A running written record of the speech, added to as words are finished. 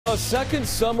A second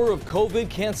summer of COVID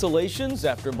cancellations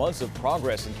after months of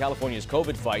progress in California's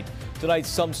COVID fight. Tonight,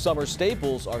 some summer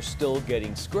staples are still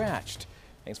getting scratched.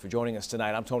 Thanks for joining us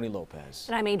tonight. I'm Tony Lopez.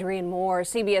 And I'm Adrienne Moore.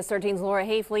 CBS 13's Laura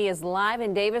Hafley is live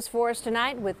in Davis for us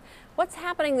tonight with what's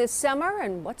happening this summer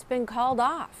and what's been called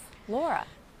off. Laura.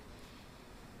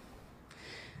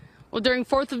 Well, during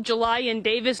 4th of July in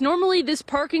Davis, normally this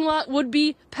parking lot would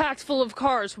be packed full of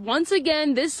cars. Once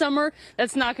again, this summer,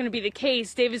 that's not going to be the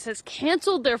case. Davis has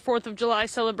canceled their 4th of July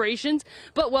celebrations,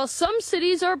 but while some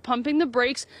cities are pumping the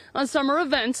brakes on summer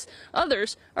events,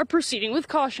 others are proceeding with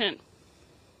caution.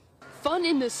 Fun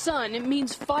in the sun, it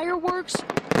means fireworks,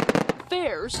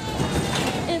 fairs,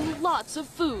 and lots of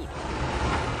food.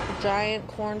 Giant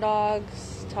corn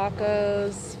dogs,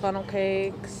 tacos, funnel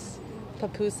cakes,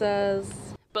 pupusas.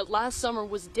 But last summer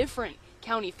was different.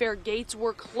 County fair gates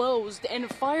were closed and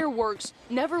fireworks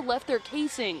never left their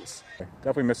casings.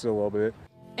 Definitely missed it a little bit.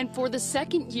 And for the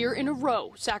second year in a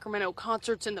row, Sacramento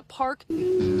Concerts in the Park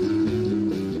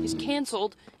is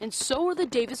canceled, and so are the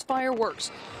Davis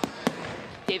fireworks.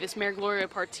 Davis Mayor Gloria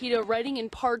Partida writing in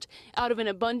part, out of an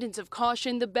abundance of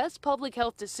caution, the best public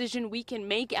health decision we can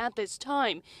make at this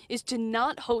time is to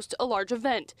not host a large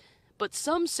event. But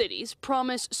some cities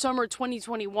promise summer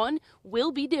 2021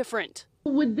 will be different.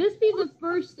 Would this be the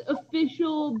first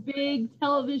official big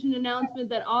television announcement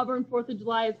that Auburn 4th of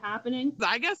July is happening?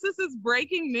 I guess this is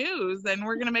breaking news, and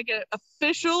we're going to make it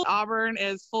official. Auburn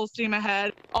is full steam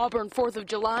ahead. Auburn 4th of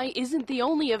July isn't the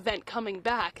only event coming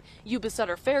back. Yuba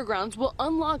Sutter Fairgrounds will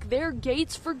unlock their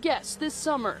gates for guests this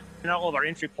summer. And all of our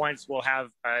entry points will have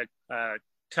a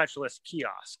touchless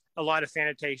kiosk. A lot of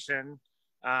sanitation,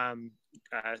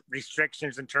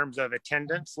 restrictions in terms of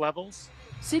attendance levels.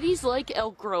 Cities like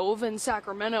Elk Grove and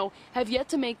Sacramento have yet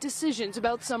to make decisions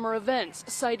about summer events,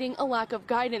 citing a lack of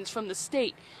guidance from the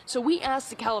state. So we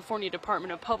asked the California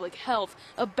Department of Public Health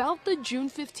about the June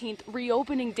 15th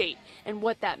reopening date and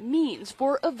what that means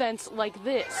for events like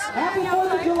this. Happy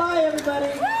 4th of July,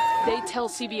 everybody! They tell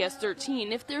CBS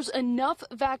 13 if there's enough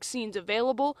vaccines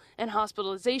available and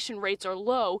hospitalization rates are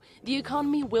low, the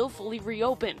economy will fully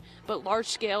reopen. But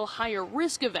large-scale,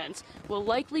 higher-risk events will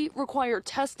likely require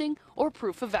testing or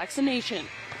proof of vaccination.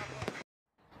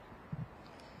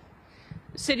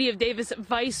 City of Davis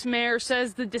Vice Mayor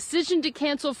says the decision to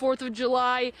cancel 4th of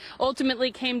July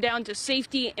ultimately came down to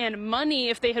safety and money.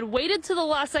 If they had waited to the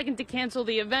last second to cancel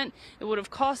the event, it would have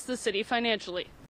cost the city financially.